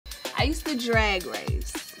I used to drag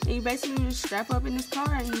race. And you basically just strap up in this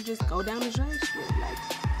car and you just go down the drag strip like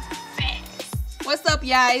fast. What's up,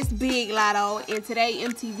 y'all? It's Big Latto, and today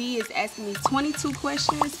MTV is asking me 22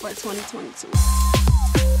 questions for 2022.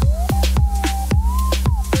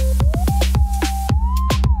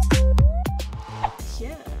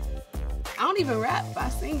 Yeah. I don't even rap, I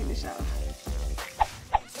sing in the show.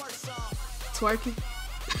 Twerkin.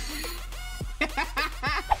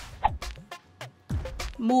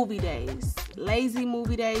 Movie days. Lazy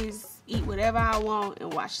movie days. Eat whatever I want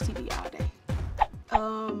and watch TV all day.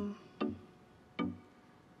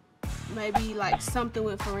 Maybe like something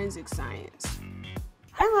with forensic science.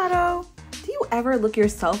 Hi Latto. Do you ever look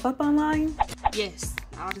yourself up online? Yes,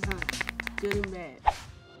 all the time. Good and bad.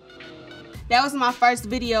 That was my first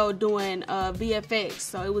video doing VFX,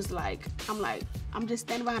 so it was like, I'm just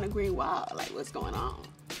standing behind a green wall, like what's going on?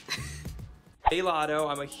 Hey Latto,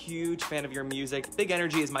 I'm a huge fan of your music. Big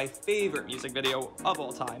Energy is my favorite music video of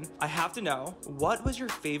all time. I have to know, what was your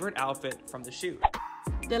favorite outfit from the shoot?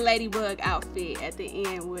 The ladybug outfit at the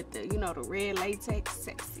end with the, you know, the red latex,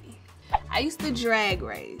 sexy. I used to drag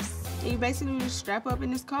race. And you basically just strap up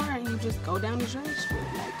in this car and you just go down the drag strip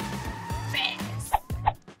like fast.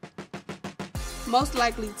 Most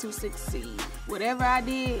likely to succeed. Whatever I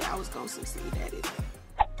did, I was gonna succeed at it.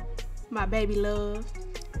 My baby love.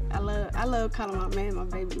 I love calling my man my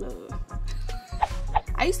baby love.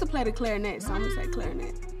 I used to play the clarinet, so I'm gonna say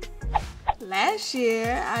clarinet. Last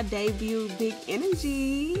year, I debuted Big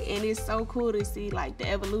Energy, and it's so cool to see like the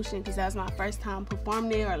evolution because that was my first time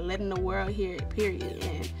performing it or letting the world hear it, period.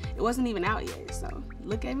 And it wasn't even out yet, so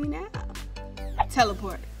look at me now.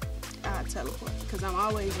 Teleport. I teleport because I'm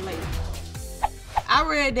always late. I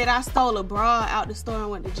read that I stole a bra out the store and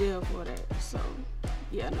went to jail for that, so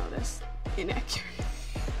yeah, no, that's inaccurate.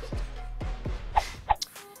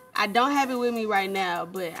 I don't have it with me right now,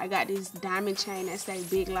 but I got this diamond chain that say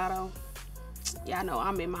Big Latto. Y'all know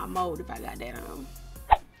I'm in my mode if I got that on.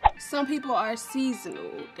 Some people are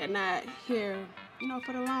seasonal. They're not here, you know,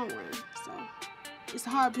 for the long run. So it's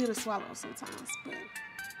a hard pill to swallow sometimes, but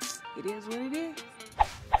it is what it is.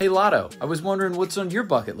 Hey Latto, I was wondering what's on your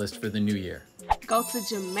bucket list for the new year? Go to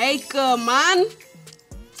Jamaica, man.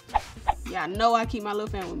 Y'all know I keep my little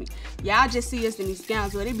family with me. Y'all just see us in these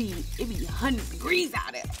gowns, but it be 100 degrees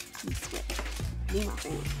out there. I be sweating. I need my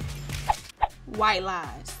family. White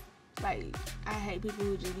lies. Like, I hate people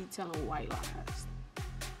who just be telling white lies.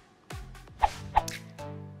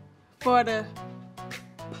 For the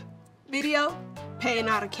video, paying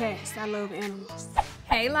out a cast. I love animals.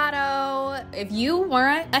 Hey Latto, if you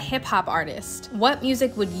weren't a hip hop artist, what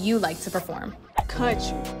music would you like to perform?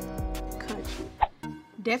 Country.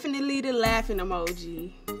 Definitely the laughing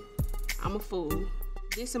emoji. I'm a fool.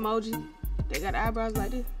 This emoji, they got eyebrows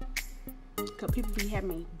like this. Cause people be having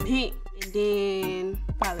me bent. And then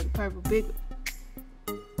probably the purple bigger.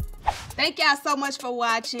 Thank y'all so much for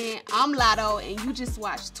watching. I'm Latto, and you just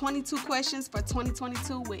watched 22 questions for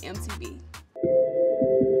 2022 with MTV.